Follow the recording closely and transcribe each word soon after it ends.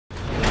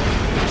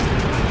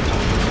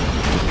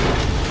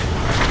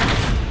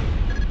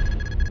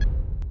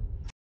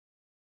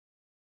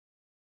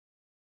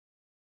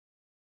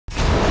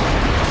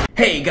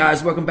Hey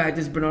guys, welcome back.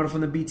 This is Bernardo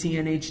from the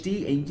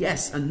BTNHD, and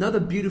yes, another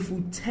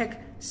beautiful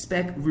tech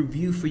spec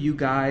review for you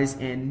guys.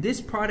 And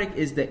this product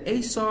is the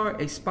Acer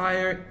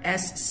Aspire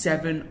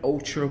S7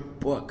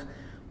 Ultrabook.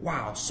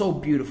 Wow, so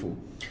beautiful.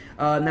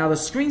 Now the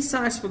screen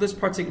size for this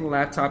particular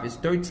laptop is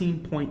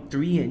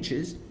 13.3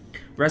 inches.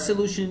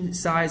 Resolution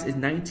size is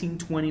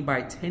 1920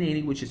 by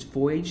 1080, which is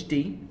Full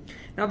HD.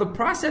 Now the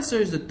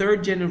processor is the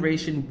third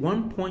generation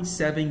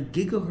 1.7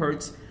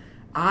 gigahertz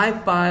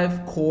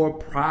i5 core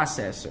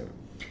processor.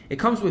 It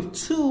comes with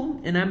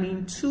two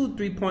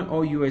 3.0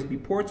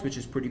 USB ports, which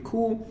is pretty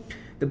cool.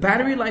 The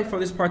battery life for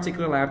this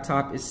particular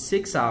laptop is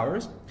 6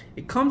 hours.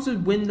 It comes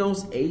with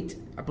Windows 8,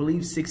 I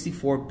believe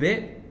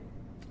 64-bit.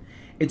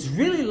 It's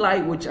really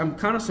light, which I'm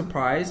kind of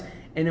surprised,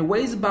 and it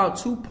weighs about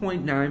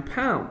 2.9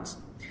 pounds.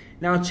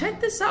 Now check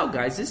this out,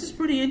 guys. This is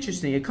pretty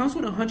interesting. It comes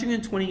with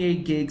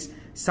 128 gigs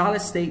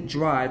solid state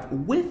drive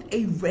with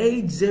a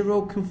RAID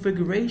 0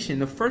 configuration,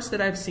 the first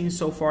that I've seen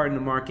so far in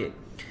the market.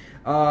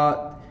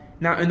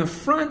 Now in the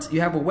front, you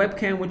have a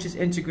webcam which is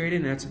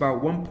integrated, and that's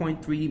about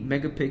 1.3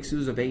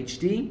 megapixels of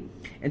HD.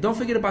 And don't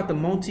forget about the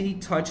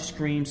multi-touch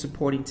screen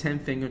supporting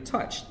 10-finger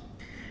touch.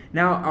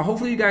 Now,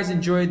 hopefully you guys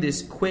enjoyed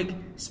this quick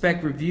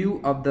spec review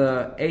of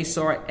the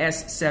Acer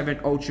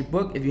S7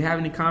 Ultrabook. If you have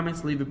any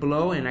comments, leave it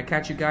below, and I'll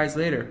catch you guys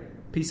later.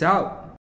 Peace out.